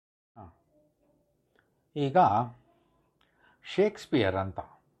ಈಗ ಶೇಕ್ಸ್ಪಿಯರ್ ಅಂತ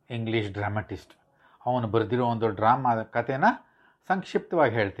ಇಂಗ್ಲೀಷ್ ಡ್ರಾಮಟಿಸ್ಟ್, ಅವನು ಬರೆದಿರೋ ಒಂದು ಡ್ರಾಮಾ ಕಥೆನ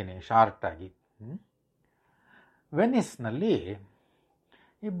ಸಂಕ್ಷಿಪ್ತವಾಗಿ ಹೇಳ್ತೀನಿ, ಶಾರ್ಟಾಗಿ. ವೆನಿಸ್ನಲ್ಲಿ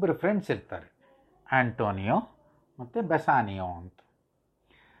ಇಬ್ಬರು ಫ್ರೆಂಡ್ಸ್ ಇರ್ತಾರೆ, ಆ್ಯಂಟೋನಿಯೋ ಮತ್ತು ಬೆಸಾನಿಯೋ ಅಂತ.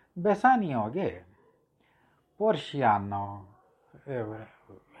 ಬೆಸಾನಿಯೋಗೆ ಪೋರ್ಷಿಯಾ ಅನ್ನೋ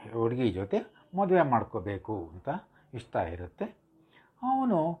ಹುಡುಗಿ ಜೊತೆ ಮದುವೆ ಮಾಡ್ಕೋಬೇಕು ಅಂತ ಇಷ್ಟ ಇರುತ್ತೆ.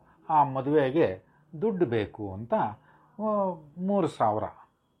 ಅವನು ಆ ಮದುವೆಗೆ ದುಡ್ಡು ಬೇಕು ಅಂತ 3,000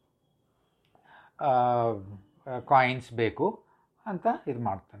 ಕಾಯಿನ್ಸ್ ಬೇಕು ಅಂತ ಇದು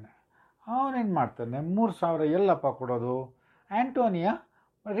ಮಾಡ್ತಾನೆ. ಅವನೇನು ಮಾಡ್ತಾನೆ, 3,000 ಎಲ್ಲಪ್ಪ ಕೊಡೋದು? ಆ್ಯಂಟೋನಿಯಾ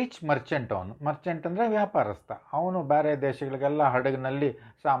ರಿಚ್ ಮರ್ಚೆಂಟ್, ಅವನು ಮರ್ಚೆಂಟ್ ಅಂದರೆ ವ್ಯಾಪಾರಸ್ಥ. ಅವನು ಬೇರೆ ದೇಶಗಳಿಗೆಲ್ಲ ಹಡಗಿನಲ್ಲಿ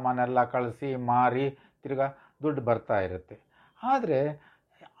ಸಾಮಾನೆಲ್ಲ ಕಳಿಸಿ ಮಾರಿ ತಿರ್ಗಾ ದುಡ್ಡು ಬರ್ತಾ ಇರುತ್ತೆ. ಆದರೆ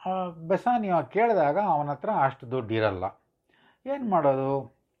ಬೆಸಾನಿಯೋ ಕೇಳಿದಾಗ ಅವನ ಹತ್ರ ಅಷ್ಟು ದುಡ್ಡು ಇರಲ್ಲ. ಏನು ಮಾಡೋದು?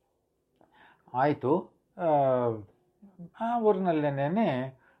 ಆಯಿತು, ಆ ಊರಿನಲ್ಲೇನೇ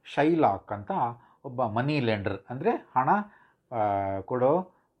ಶೈಲಾಕ್ ಅಂತ ಒಬ್ಬ ಮನಿ ಲೆಂಡರ್, ಅಂದರೆ ಹಣ ಕೊಡೋ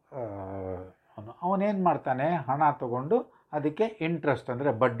ಅವನೇನು ಮಾಡ್ತಾನೆ, ಹಣ ತಗೊಂಡು ಅದಕ್ಕೆ ಇಂಟ್ರೆಸ್ಟ್ ಅಂದರೆ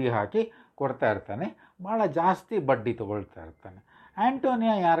ಬಡ್ಡಿ ಹಾಕಿ ಕೊಡ್ತಾ ಇರ್ತಾನೆ. ಭಾಳ ಜಾಸ್ತಿ ಬಡ್ಡಿ ತೊಗೊಳ್ತಾ ಇರ್ತಾನೆ.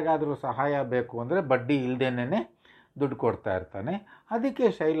 ಆ್ಯಂಟೋನಿಯಾ ಯಾರಿಗಾದರೂ ಸಹಾಯ ಬೇಕು ಅಂದರೆ ಬಡ್ಡಿ ಇಲ್ಲದೇನೆ ದುಡ್ಡು ಕೊಡ್ತಾ ಇರ್ತಾನೆ. ಅದಕ್ಕೆ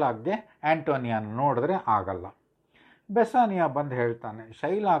ಶೈಲಾಕ್ಗೆ ಆ್ಯಂಟೋನಿಯಾನ ನೋಡಿದ್ರೆ ಆಗಲ್ಲ. ಬೆಸಾನಿಯಾ ಬಂದು ಹೇಳ್ತಾನೆ,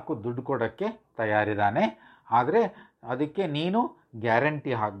 ಶೈಲಾಕು ದುಡ್ಡು ಕೊಡೋಕ್ಕೆ ತಯಾರಿದ್ದಾನೆ, ಆದರೆ ಅದಕ್ಕೆ ನೀನು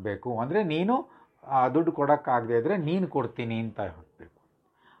ಗ್ಯಾರಂಟಿ ಹಾಕಬೇಕು, ಅಂದರೆ ನೀನು ದುಡ್ಡು ಕೊಡೋಕ್ಕಾಗದೇ ಇದ್ದರೆ ನೀನು ಕೊಡ್ತೀನಿ ಅಂತ ಹಾಕಬೇಕು.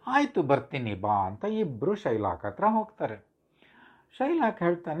 ಆಯಿತು ಬರ್ತೀನಿ ಬಾ ಅಂತ ಇಬ್ಬರು ಶೈಲಾಕ್ ಹತ್ರ ಹೋಗ್ತಾರೆ. ಶೈಲಾಕ್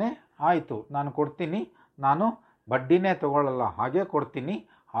ಹೇಳ್ತಾನೆ, ಆಯಿತು ನಾನು ಕೊಡ್ತೀನಿ, ನಾನು ಬಡ್ಡಿನೇ ತೊಗೊಳ್ಳಲ್ಲ, ಹಾಗೇ ಕೊಡ್ತೀನಿ,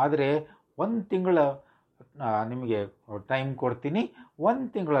 ಆದರೆ 1 ತಿಂಗಳ ನಿಮಗೆ ಟೈಮ್ ಕೊಡ್ತೀನಿ. 1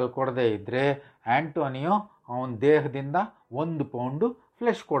 ತಿಂಗಳಲ್ಲಿ ಕೊಡದೇ ಇದ್ದರೆ ಆ್ಯಂಟೋನಿಯೋ ಅವನ ದೇಹದಿಂದ 1 ಪೌಂಡು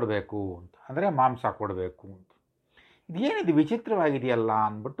ಫ್ಲೆಶ್ ಕೊಡಬೇಕು ಅಂತ, ಅಂದರೆ ಮಾಂಸ ಕೊಡಬೇಕು ಅಂತ. ಇದೇನಿದು ವಿಚಿತ್ರವಾಗಿದೆಯಲ್ಲ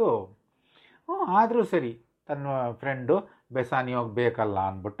ಅಂದ್ಬಿಟ್ಟು, ಆದರೂ ಸರಿ ತನ್ನ ಫ್ರೆಂಡು ಬೆಸಾನಿಯೋಗೆ ಬೇಕಲ್ಲ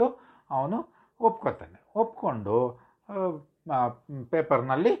ಅಂದ್ಬಿಟ್ಟು ಅವನು ಒಪ್ಕೋತಾನೆ. ಒಪ್ಕೊಂಡು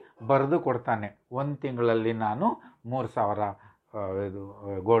ಪೇಪರ್ನಲ್ಲಿ ಬರೆದು ಕೊಡ್ತಾನೆ, 1 ತಿಂಗಳಲ್ಲಿ ನಾನು 3,000 ಇದು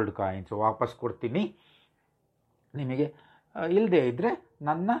ಗೋಲ್ಡ್ ಕಾಯಿನ್ಸ್ ವಾಪಸ್ ಕೊಡ್ತೀನಿ, ನಿಮಗೆ ಇಲ್ಲದೇ ಇದ್ದರೆ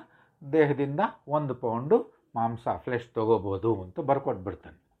ನನ್ನ ದೇಹದಿಂದ 1 ಪೌಂಡು ಮಾಂಸ ಫ್ಲೆಶ್ ತೊಗೋಬೋದು ಅಂತ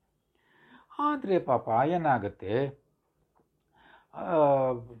ಬರ್ಕೊಟ್ಬಿಡ್ತಾನೆ. ಆದರೆ ಪಾಪ ಏನಾಗುತ್ತೆ,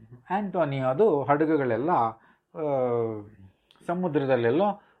 ಆ್ಯಂಟೋನಿಯೋದು ಹಡಗುಗಳೆಲ್ಲ ಸಮುದ್ರದಲ್ಲೆಲ್ಲೋ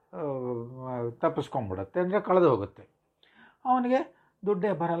ತಪ್ಪಿಸ್ಕೊಂಡ್ಬಿಡುತ್ತೆ, ಅಂದರೆ ಕಳೆದು ಹೋಗುತ್ತೆ. ಅವನಿಗೆ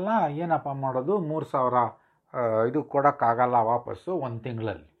ದುಡ್ಡೇ ಬರಲ್ಲ, ಏನಪ್ಪ ಮಾಡೋದು? 3,000 ಇದು ಕೊಡೋಕ್ಕಾಗಲ್ಲ ವಾಪಸ್ಸು 1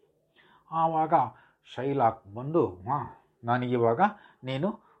 ತಿಂಗಳಲ್ಲಿ. ಆವಾಗ ಶೈಲಾಕ್ ಬಂದು, ನನಗಿವಾಗ ನೀನು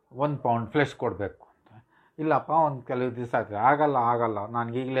 1 ಪೌಂಡ್ ಫ್ಲೆಶ್ ಕೊಡಬೇಕು ಅಂತ. ಇಲ್ಲಪ್ಪ, ಒಂದು ಕೆಲವು ದಿವಸ ಆಗ್ತದೆ, ಆಗಲ್ಲ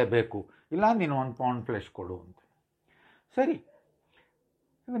ನನಗೀಗಲೇ ಬೇಕು, ಇಲ್ಲ ನೀನು 1 ಪೌಂಡ್ ಫ್ಲೆಶ್ ಕೊಡು ಅಂತ. ಸರಿ,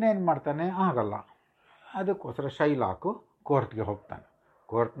 ಇವನೇನು ಮಾಡ್ತಾನೆ, ಆಗಲ್ಲ. ಅದಕ್ಕೋಸ್ಕರ ಶೈಲಾಕು ಕೋರ್ಟ್ಗೆ ಹೋಗ್ತಾನೆ.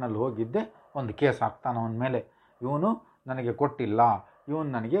 ಕೋರ್ಟ್ನಲ್ಲಿ ಹೋಗಿದ್ದೆ ಒಂದು ಕೇಸ್ ಹಾಕ್ತಾನೆ ಅವನ ಮೇಲೆ, ಇವನು ನನಗೆ ಕೊಟ್ಟಿಲ್ಲ, ಇವನು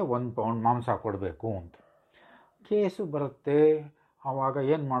ನನಗೆ 1 ಪೌಂಡ್ ಮಾಂಸ ಕೊಡಬೇಕು ಅಂತ. ಕೇಸು ಬರುತ್ತೆ. ಆವಾಗ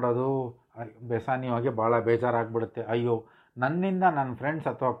ಏನು ಮಾಡೋದು? ಬೆಸಾನಿಯೋಗೆ ಭಾಳ ಬೇಜಾರಾಗ್ಬಿಡುತ್ತೆ, ಅಯ್ಯೋ ನನ್ನಿಂದ ನನ್ನ ಫ್ರೆಂಡ್ಸ್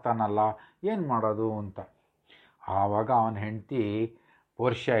ಹೋಗ್ತಾನಲ್ಲ, ಏನು ಮಾಡೋದು ಅಂತ. ಆವಾಗ ಅವನ ಹೆಂಡತಿ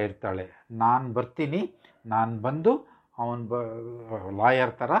ಪೋರ್ಷಿಯಾ ಇರ್ತಾಳೆ, ನಾನು ಬರ್ತೀನಿ, ನಾನು ಬಂದು ಅವನು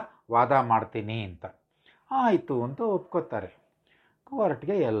ಲಾಯರ್ ಥರ ವಾದ ಮಾಡ್ತೀನಿ ಅಂತ. ಆಯಿತು ಅಂತ ಒಪ್ಕೋತಾರೆ.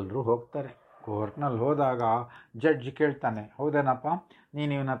 ಕೋರ್ಟ್ಗೆ ಎಲ್ಲರೂ ಹೋಗ್ತಾರೆ. ಕೋರ್ಟ್ನಲ್ಲಿ ಹೋದಾಗ ಜಡ್ಜ್ ಕೇಳ್ತಾನೆ, ಹೌದೇನಪ್ಪ,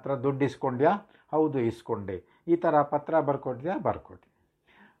 ನೀನು ಇವನ ಹತ್ರ ದುಡ್ಡು ಇಸ್ಕೊಂಡ್ಯಾ? ಹೌದು ಇಸ್ಕೊಂಡೆ. ಈ ಥರ ಪತ್ರ ಬರ್ಕೊಟ್ಟಿದ್ಯಾ? ಬರ್ಕೊಟ್ಟು.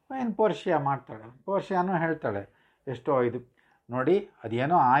 ಏನು ಪೋರ್ಷಿಯಾ ಮಾಡ್ತಾಳೆ, ಪೋರ್ಷಿಯಾನೂ ಹೇಳ್ತಾಳೆ, ಎಷ್ಟೋ ಇದು ನೋಡಿ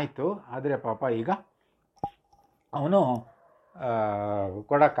ಅದೇನೋ ಆಯಿತು, ಆದರೆ ಪಾಪ ಈಗ ಅವನು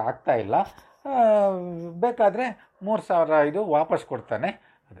ಕೊಡೋಕ್ಕಾಗ್ತಾ ಇಲ್ಲ, ಬೇಕಾದರೆ 3,000 ಇದು ವಾಪಸ್ ಕೊಡ್ತಾನೆ.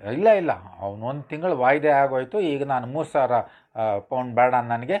 ಇಲ್ಲ ಅವನು 1 ತಿಂಗಳು ವಾಯ್ದೆ ಆಗೋಯ್ತು, ಈಗ ನಾನು 3,000 ಪೌಂಡ್ ಬೇಡ,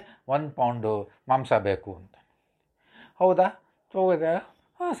 ನನಗೆ 1 ಪೌಂಡು ಮಾಂಸ ಬೇಕು ಅಂತ. ಹೌದಾ, ತಗೋದೆ?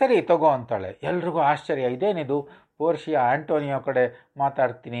 ಸರಿ ತಗೋ ಅಂತಾಳೆ. ಎಲ್ರಿಗೂ ಆಶ್ಚರ್ಯ, ಇದೇನಿದು ಪೋರ್ಷಿಯಾ ಆ್ಯಂಟೋನಿಯೋ ಕಡೆ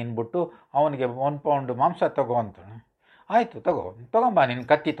ಮಾತಾಡ್ತೀನಿ ಅಂದ್ಬಿಟ್ಟು ಅವನಿಗೆ 1 ಪೌಂಡು ಮಾಂಸ ತಗೋ ಅಂತಾಳೆ. ಆಯಿತು ತೊಗೊಂಬ, ನಿನ್ನ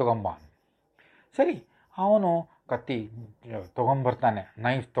ಕತ್ತಿ ತೊಗೊಂಬ. ಸರಿ, ಅವನು ಕತ್ತಿ ತೊಗೊಂಬರ್ತಾನೆ,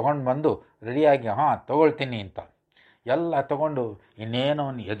 ನೈಫ್ ತೊಗೊಂಡು ಬಂದು ರೆಡಿಯಾಗಿ ತೊಗೊಳ್ತೀನಿ ಅಂತ ಎಲ್ಲ ತೊಗೊಂಡು ಇನ್ನೇನು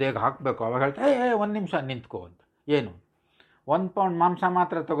ಅವನು ಎದೆಗೆ ಹಾಕಬೇಕು. ಅವಾಗ ಹೇಳ್ತಾ, 1 ನಿಮಿಷ ನಿಂತ್ಕೋ ಅಂತ. ಏನು 1 ಪೌಂಡ್ ಮಾಂಸ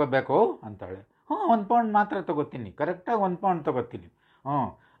ಮಾತ್ರ ತೊಗೋಬೇಕು ಅಂತಾಳೆ. 1 ಪೌಂಡ್ ಮಾತ್ರ ತೊಗೋತೀನಿ, ಕರೆಕ್ಟಾಗಿ 1 ಪೌಂಡ್ ತೊಗೋತೀನಿ,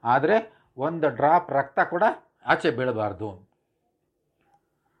 ಆದರೆ 1 ಡ್ರಾಪ್ ರಕ್ತ ಕೂಡ ಆಚೆ ಬೀಳಬಾರ್ದು.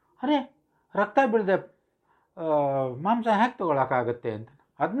 ಅರೆ, ರಕ್ತ ಬೀಳದೆ ಮಾಂಸ ಹ್ಯಾಕೆ ತೊಗೊಳಕ್ಕಾಗತ್ತೆ ಅಂತ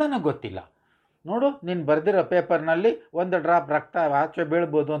ಅದು ನನಗೆ ಗೊತ್ತಿಲ್ಲ. ನೋಡು, ನೀನು ಬರೆದಿರೋ ಪೇಪರ್ನಲ್ಲಿ 1 ಡ್ರಾಪ್ ರಕ್ತ ಆಚೆ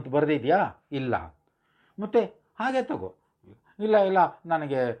ಬೀಳ್ಬೋದು ಅಂತ ಬರೆದಿದ್ಯಾ? ಇಲ್ಲ. ಮತ್ತು ಹಾಗೆ ತಗೋ, ಇಲ್ಲ ಇಲ್ಲ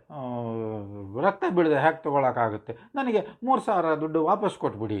ನನಗೆ ರಕ್ತ ಬೀಳದೆ ಹೇಗೆ ತೊಗೊಳಕ್ಕಾಗುತ್ತೆ, ನನಗೆ 3,000 ದುಡ್ಡು ವಾಪಸ್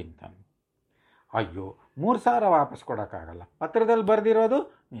ಕೊಟ್ಬಿಡಿ ಅಂತ. ಅಯ್ಯೋ, 3,000 ವಾಪಸ್ ಕೊಡೋಕ್ಕಾಗಲ್ಲ, ಪತ್ರದಲ್ಲಿ ಬರೆದಿರೋದು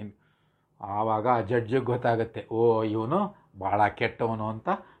ನೀನು. ಆವಾಗ ಜಡ್ಜಿಗೆ ಗೊತ್ತಾಗುತ್ತೆ, ಓ ಇವನು ಭಾಳ ಕೆಟ್ಟವನು ಅಂತ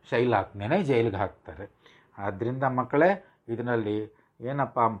ಶೈಲಾಕ್ನೇ ಜೈಲಿಗೆ ಹಾಕ್ತಾರೆ. ಆದ್ದರಿಂದ ಮಕ್ಕಳೇ, ಇದರಲ್ಲಿ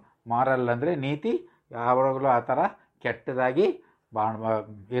ಏನಪ್ಪ ಮಾರಲ್ ಅಂದರೆ ನೀತಿ, ಯಾವಾಗಲೂ ಆ ಥರ ಕೆಟ್ಟದಾಗಿ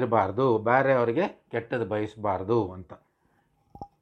ಇರಬಾರ್ದು, ಬೇರೆಯವ್ರಿಗೆ ಕೆಟ್ಟದ್ದು ಬಯಸಬಾರ್ದು ಅಂತ.